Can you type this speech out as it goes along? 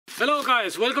Hello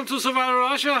guys, welcome to Survival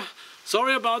Russia.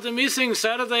 Sorry about the missing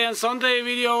Saturday and Sunday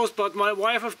videos, but my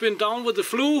wife has been down with the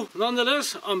flu.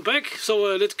 Nonetheless, I'm back,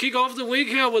 so let's kick off the week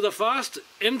here with a fast,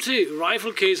 empty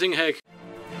rifle casing hack.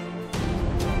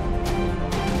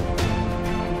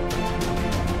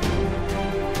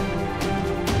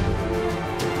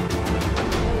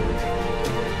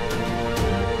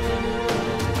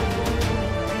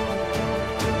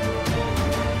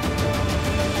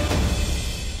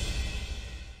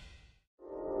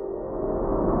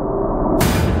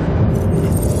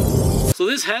 So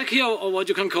this hack here, or what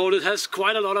you can call it, has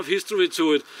quite a lot of history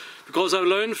to it, because I've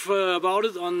learned about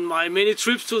it on my many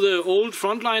trips to the old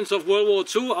front lines of World War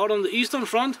II out on the Eastern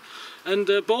Front, and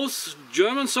both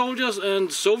German soldiers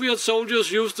and Soviet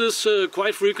soldiers use this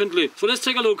quite frequently. So let's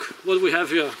take a look what we have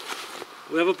here.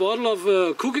 We have a bottle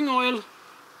of cooking oil.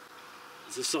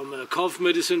 This is some cough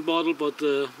medicine bottle, but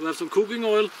we have some cooking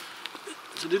oil.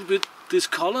 It's a little bit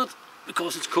discolored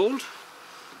because it's cold,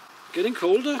 getting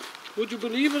colder. Would you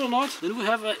believe it or not? Then we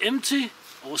have an empty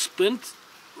or spent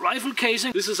rifle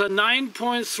casing. This is a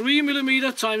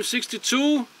 9.3mm times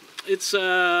 62. It's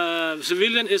a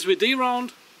civilian SVD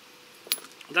round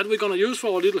that we're gonna use for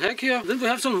our little hack here. Then we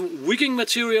have some wicking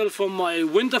material from my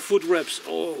winter foot wraps,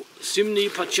 or Zimny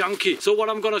Pachanki. So what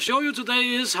I'm gonna show you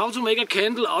today is how to make a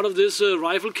candle out of this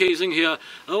rifle casing here.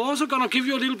 I'm also gonna give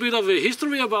you a little bit of a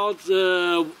history about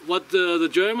what the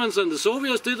Germans and the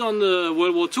Soviets did on the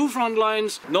World War II front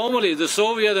lines. Normally the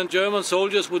Soviet and German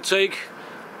soldiers would take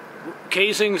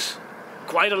casings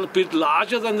quite a bit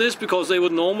larger than this, because they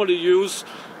would normally use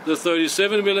the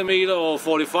 37mm or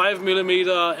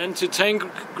 45mm anti-tank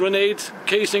grenade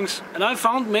casings. And I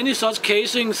found many such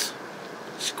casings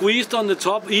squeezed on the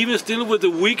top, even still with the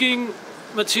wicking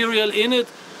material in it,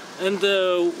 and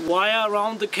the wire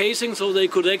around the casing, so they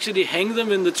could actually hang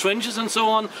them in the trenches and so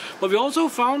on. But we also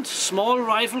found small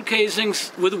rifle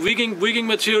casings with wicking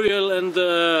material and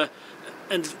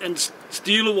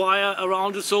steel wire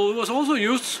around it, so it was also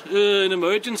used in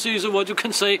emergencies, or what you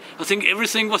can say. I think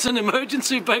everything was an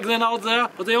emergency back then out there.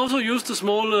 But they also used the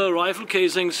small rifle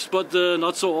casings, but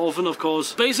not so often, of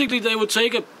course. Basically, they would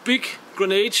take a big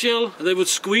grenade shell, and they would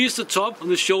squeeze the top on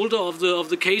the shoulder of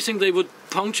the casing. They would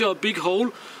puncture a big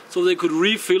hole, so they could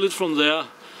refill it from there.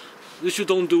 This you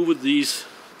don't do with these.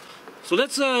 So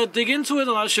let's dig into it,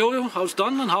 and I'll show you how it's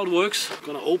done and how it works. I'm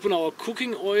gonna open our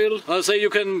cooking oil. I'll say you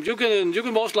can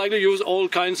most likely use all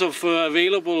kinds of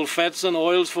available fats and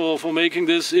oils for making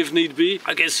this if need be.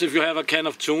 I guess if you have a can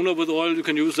of tuna with oil, you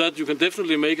can use that. You can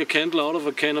definitely make a candle out of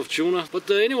a can of tuna. But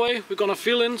anyway, we're gonna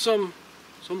fill in some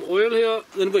oil here.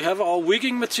 Then we have our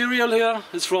wicking material here.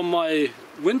 It's from my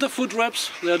winter foot wraps.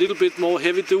 They're a little bit more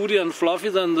heavy duty and fluffy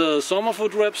than the summer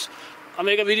foot wraps. I'll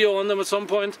make a video on them at some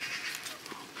point.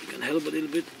 Can help a little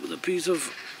bit with a piece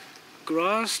of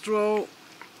grass straw.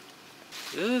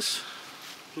 Yes,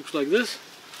 looks like this.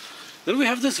 Then we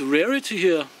have this rarity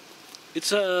here.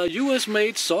 It's a US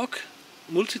made sock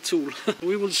multi-tool.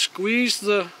 We will squeeze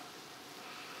the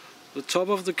top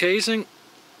of the casing,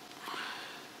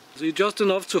 so just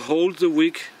enough to hold the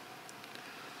wick,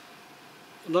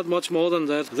 not much more than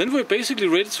that. Then we're basically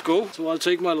ready to go. So I'll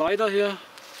take my lighter here.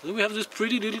 Then we have this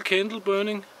pretty little candle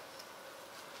burning.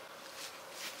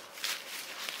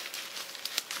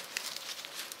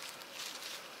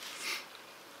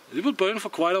 It will burn for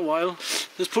quite a while.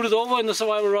 Let's put it over in the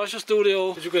Survival Russia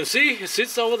studio. As you can see, it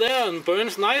sits over there and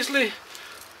burns nicely.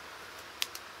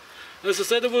 As I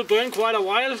said, it will burn quite a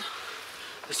while.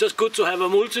 It's just good to have a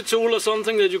multi-tool or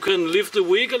something that you can lift the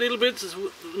wick a little bit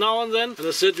now and then. And as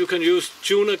I said, you can use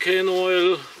tuna can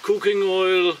oil, cooking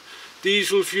oil,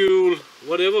 diesel fuel,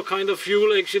 whatever kind of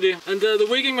fuel actually. And the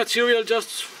wicking material,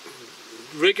 just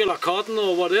regular cotton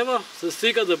or whatever, the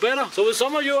thicker the better. So with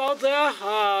some of you out there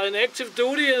in active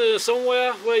duty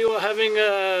somewhere where you are having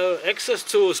access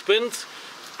to spent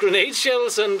grenade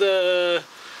shells and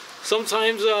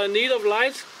sometimes in need of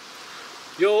light,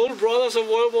 your old brothers of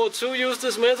World War II used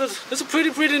this method. It's a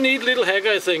pretty neat little hack,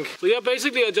 I think. So yeah,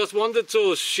 basically I just wanted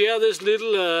to share this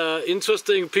little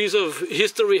interesting piece of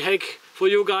history hack for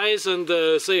you guys and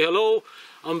say hello.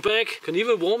 I'm back. Can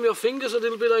even warm your fingers a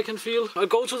little bit, I can feel. I'll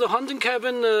go to the hunting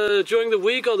cabin during the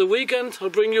week or the weekend.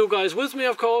 I'll bring you guys with me,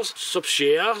 of course.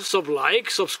 Share, like,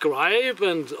 subscribe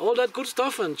and all that good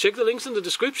stuff, and check the links in the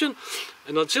description.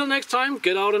 And until next time,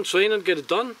 get out and train and get it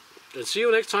done. And see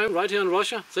you next time right here in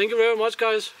Russia. Thank you very much,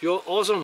 guys. You're awesome.